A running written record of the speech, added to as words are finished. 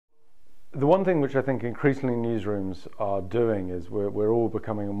The one thing which I think increasingly newsrooms are doing is we're all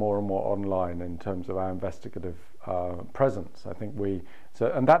becoming more and more online in terms of our investigative presence. I think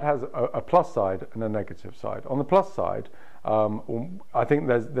and that has a plus side and a negative side. On the plus side, I think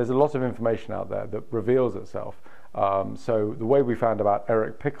there's a lot of information out there that reveals itself. So the way we found about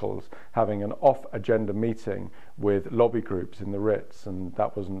Eric Pickles having an off-agenda meeting with lobby groups in the Ritz, and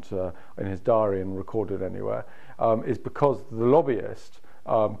that wasn't in his diary and recorded anywhere, is because the lobbyist,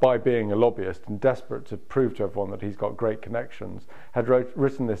 by being a lobbyist and desperate to prove to everyone that he's got great connections, had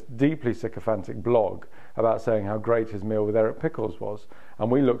written this deeply sycophantic blog about saying how great his meal with Eric Pickles was.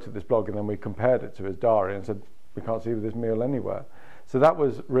 And we looked at this blog and then we compared it to his diary and said, we can't see this meal anywhere. So that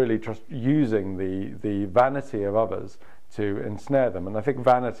was really just using the vanity of others to ensnare them. And I think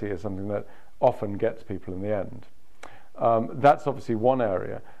vanity is something that often gets people in the end. That's obviously one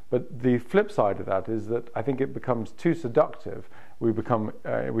area. But the flip side of that is that I think it becomes too seductive. We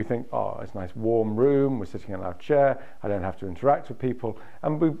think, oh, it's a nice warm room, we're sitting in our chair, I don't have to interact with people.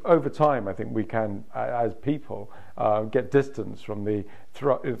 And over time, I think we can, as people, get distance from the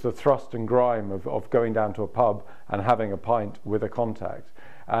thrust and grime of going down to a pub and having a pint with a contact.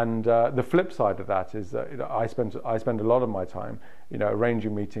 And the flip side of that is that I spend a lot of my time,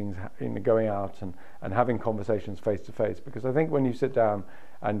 arranging meetings, going out and having conversations face to face. Because I think when you sit down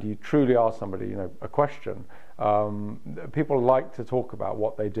and you truly ask somebody, a question, people like to talk about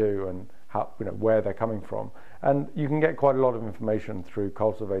what they do and how, where they're coming from, and you can get quite a lot of information through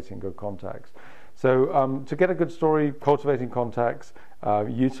cultivating good contacts. So to get a good story, cultivating contacts,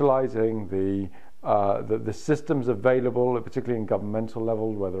 utilizing the systems available, particularly in governmental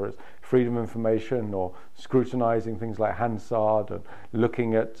level, whether it's freedom of information or scrutinizing things like Hansard, and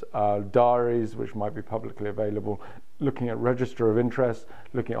looking at diaries which might be publicly available, looking at register of interest,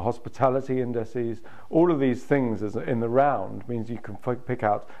 looking at hospitality indices. All of these things in the round means you can pick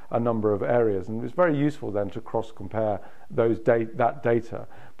out a number of areas, and it's very useful then to cross-compare that data.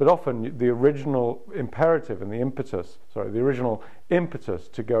 But often the original imperative and the original impetus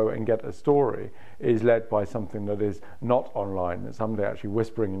to go and get a story is led by something that is not online. It's somebody actually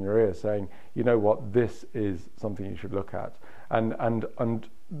whispering in your ear saying, you know what, this is something you should look at. And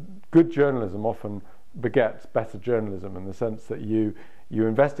good journalism often begets better journalism, in the sense that you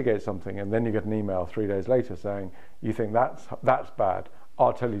investigate something and then you get an email 3 days later saying, you think that's bad,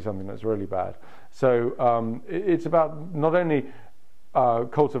 I'll tell you something that's really bad. So it's about not only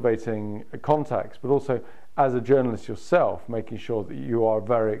cultivating contacts, but also as a journalist yourself, making sure that you are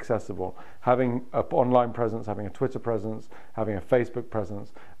very accessible, having an online presence, having a Twitter presence, having a Facebook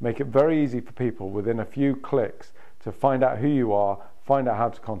presence, make it very easy for people within a few clicks to find out who you are, find out how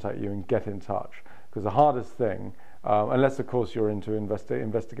to contact you and get in touch. Because the hardest thing, unless of course you're into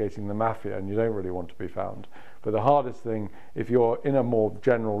investigating the mafia and you don't really want to be found, but the hardest thing, if you're in a more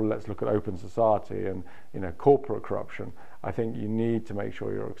general, let's look at open society and corporate corruption, I think you need to make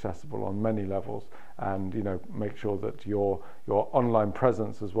sure you're accessible on many levels, and make sure that your online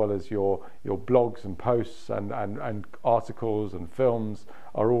presence, as well as your blogs and posts and articles and films,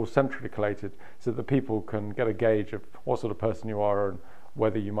 are all centrally collated, so that people can get a gauge of what sort of person you are and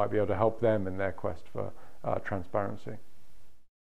whether you might be able to help them in their quest for transparency.